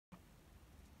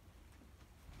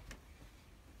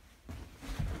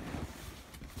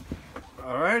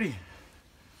Alrighty,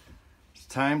 it's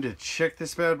time to check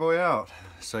this bad boy out.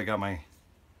 So I got my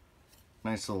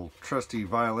nice little trusty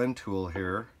violin tool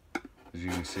here, as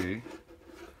you can see.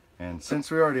 And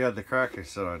since we already had the crack, I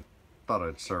thought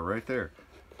I'd start right there.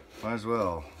 Might as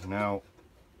well. Now,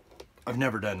 I've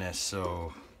never done this,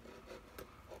 so,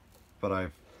 but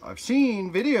I've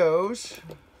seen videos.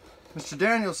 Mr.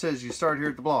 Daniel says you start here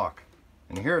at the block,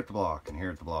 and here at the block, and here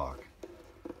at the block,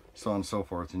 so on and so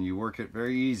forth, and you work it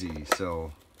very easy.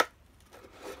 So,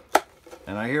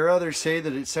 and I hear others say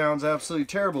that it sounds absolutely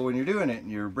terrible when you're doing it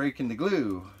and you're breaking the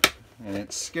glue, and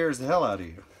it scares the hell out of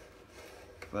you.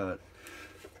 But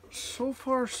so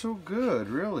far so good,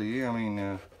 really. I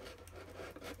mean,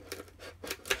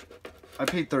 I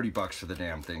paid 30 bucks for the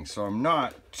damn thing, so I'm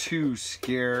not too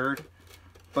scared.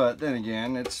 But then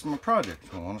again, it's my project.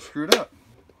 I don't want to screw it up.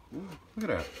 Ooh, look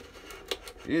at that.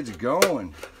 It's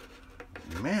going.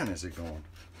 Man, is it going.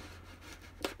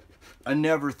 I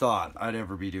never thought I'd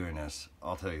ever be doing this.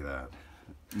 I'll tell you that.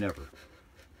 Never.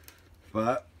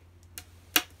 But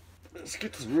let's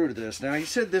get to the root of this. Now, he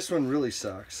said this one really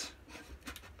sucks.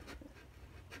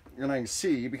 And I can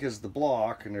see because of the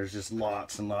block, and there's just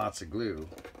lots and lots of glue.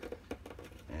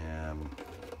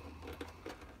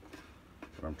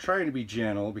 But I'm trying to be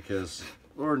gentle because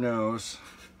Lord knows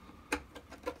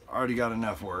I already got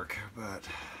enough work. But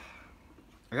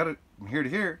I got it from here to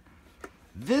here.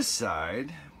 This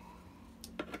side,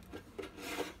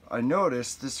 I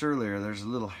noticed this earlier, there's a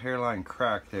little hairline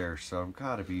crack there, so I've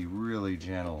got to be really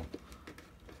gentle.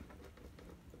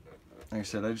 Like I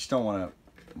said, I just don't want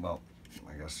to, well,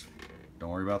 I guess don't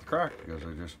worry about the crack because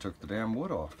I just took the damn wood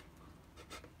off.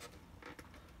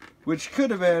 Which could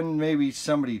have been maybe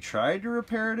somebody tried to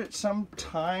repair it at some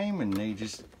time and they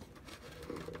just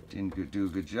didn't do a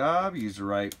good job, use the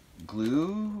right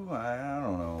glue. I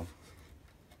don't know.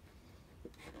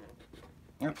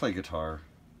 I play guitar.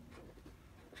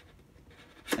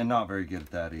 And not very good at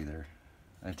that either.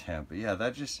 I attempt. But yeah,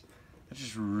 that just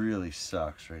really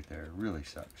sucks right there. It really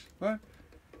sucks. But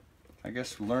I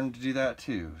guess we'll learn to do that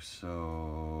too.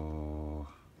 So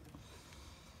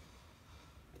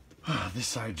this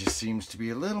side just seems to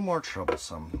be a little more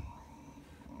troublesome.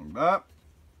 But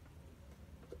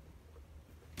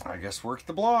I guess work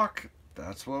the block.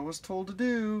 That's what I was told to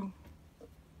do.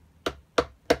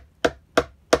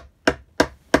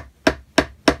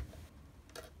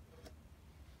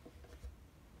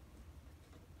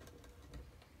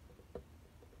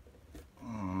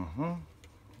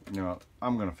 You know what?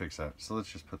 I'm gonna fix that. So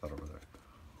let's just put that over there.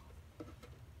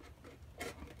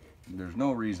 There's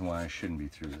no reason why I shouldn't be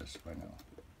through this by now.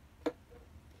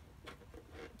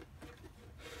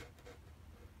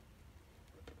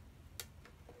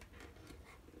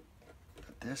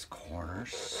 But this corner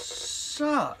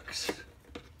sucks.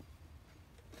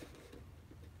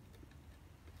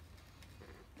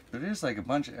 There is like a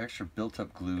bunch of extra built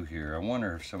up glue here. I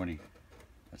wonder if somebody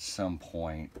at some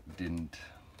point didn't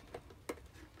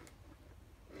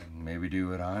maybe do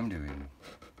what I'm doing.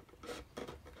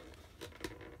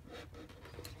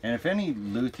 And if any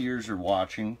luthiers are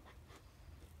watching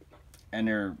and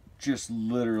they're just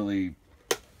literally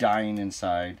dying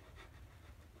inside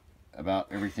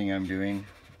about everything I'm doing,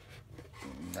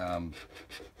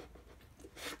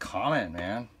 comment,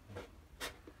 man.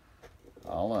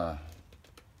 I'll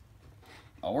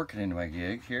work it into my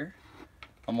gig here.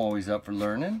 I'm always up for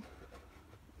learning.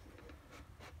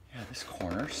 Yeah, this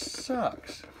corner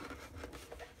sucks.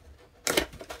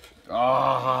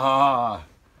 Ah!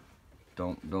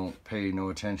 Don't pay no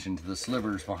attention to the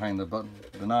slivers behind the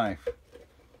knife.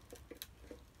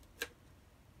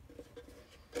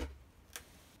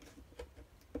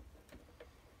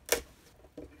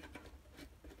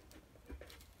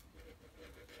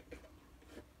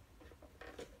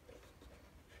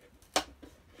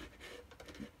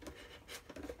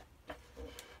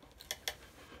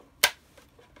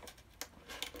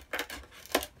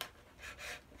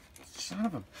 Son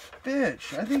of a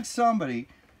bitch. I think somebody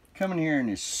come in here and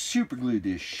is super glued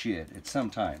this shit at some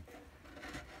time.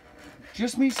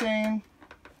 Just me saying.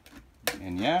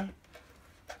 And yeah,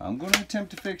 I'm going to attempt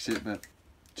to fix it, but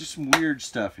just some weird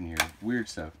stuff in here. Weird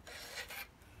stuff.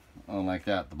 Oh, like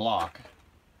that. The block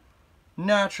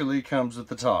naturally comes with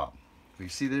the top. You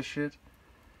see this shit?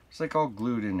 It's like all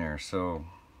glued in there, so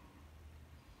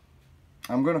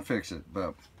I'm going to fix it.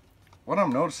 But what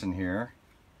I'm noticing here,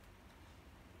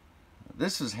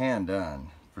 this is hand done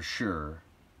for sure.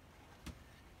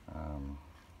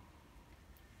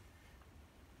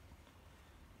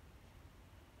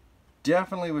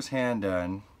 Definitely was hand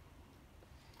done,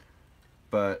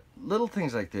 but little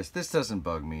things like this doesn't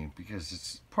bug me because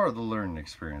it's part of the learning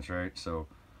experience, right? So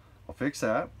I'll fix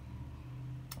that.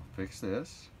 fix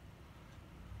this.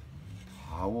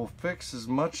 I will fix as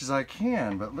much as I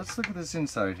can, but let's look at this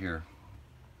inside here.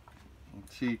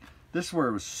 See, this is where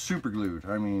it was super glued.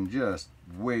 I mean, just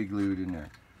way glued in there.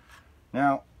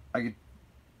 Now, I could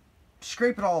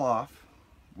scrape it all off,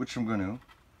 which I'm going to,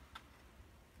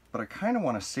 but I kind of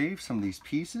want to save some of these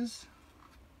pieces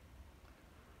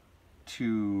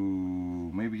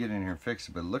to maybe get in here and fix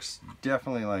it, but it looks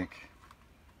definitely like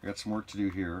I got some work to do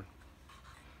here.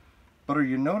 But are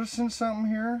you noticing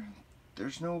something here?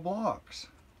 There's no blocks.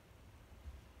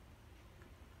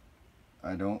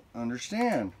 I don't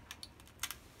understand.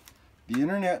 The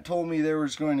internet told me there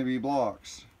was going to be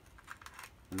blocks.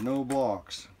 There's no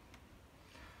blocks.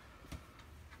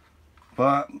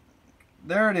 But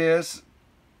there it is.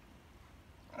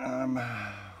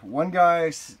 One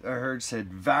guy I heard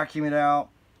said vacuum it out.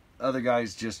 Other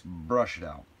guys just brush it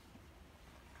out.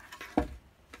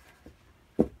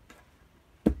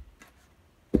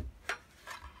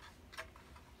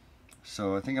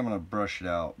 So I think I'm going to brush it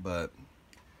out, but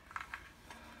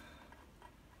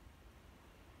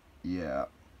yeah,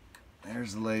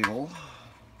 there's the label.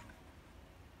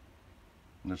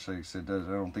 Looks like I said,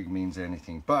 I don't think it means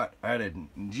anything, but I had an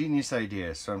ingenious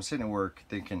idea. So I'm sitting at work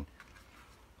thinking,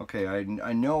 okay,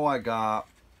 I know I got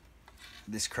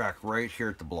this crack right here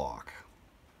at the block.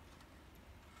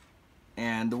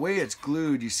 And the way it's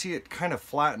glued, you see it kind of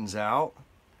flattens out.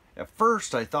 At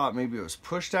first I thought maybe it was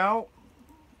pushed out,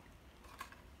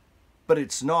 but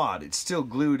it's not. It's still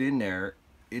glued in there.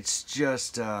 It's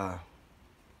just got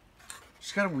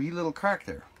a wee little crack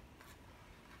there.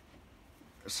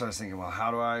 So I was thinking, well,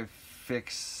 how do I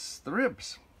fix the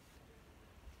ribs?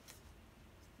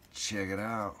 Check it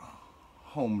out.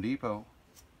 Home Depot.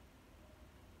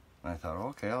 And I thought,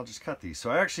 okay, I'll just cut these.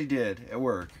 So I actually did at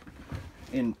work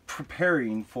in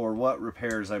preparing for what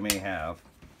repairs I may have.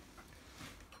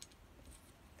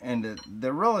 And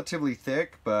they're relatively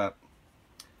thick, but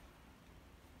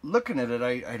looking at it,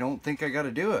 I don't think I got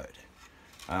to do it.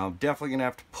 I'm definitely going to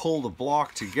have to pull the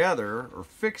block together or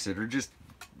fix it, or just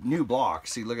new block.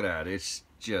 See, look at that. It's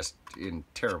just in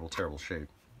terrible, terrible shape.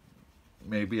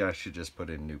 Maybe I should just put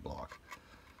in new block.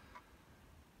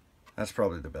 That's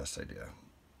probably the best idea.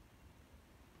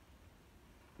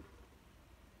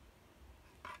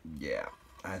 Yeah,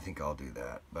 I think I'll do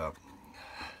that. But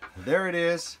there it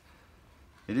is.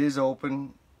 It is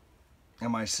open,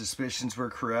 and my suspicions were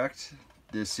correct.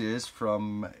 This is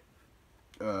from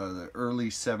the early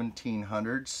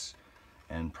 1700s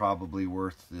and probably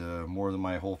worth more than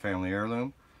my whole family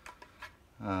heirloom.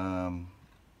 Now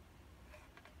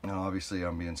obviously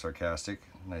I'm being sarcastic,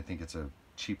 and I think it's a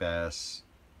cheap-ass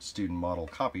student model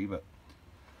copy, but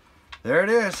there it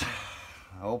is.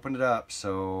 I opened it up,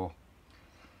 so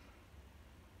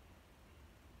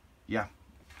yeah,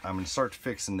 I'm going to start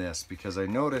fixing this because I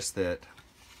noticed that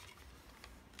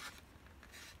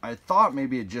I thought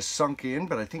maybe it just sunk in,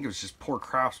 but I think it was just poor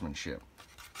craftsmanship.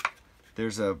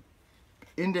 There's a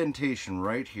indentation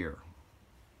right here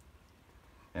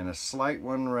and a slight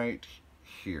one right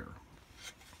here.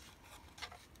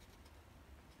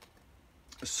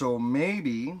 So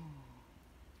maybe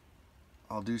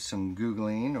I'll do some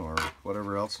Googling or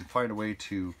whatever else and find a way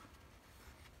to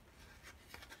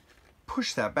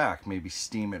push that back, maybe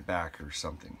steam it back or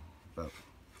something. But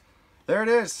there it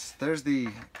is. There's the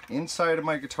inside of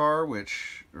my guitar,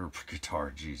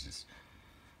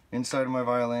 inside of my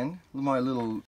violin, my little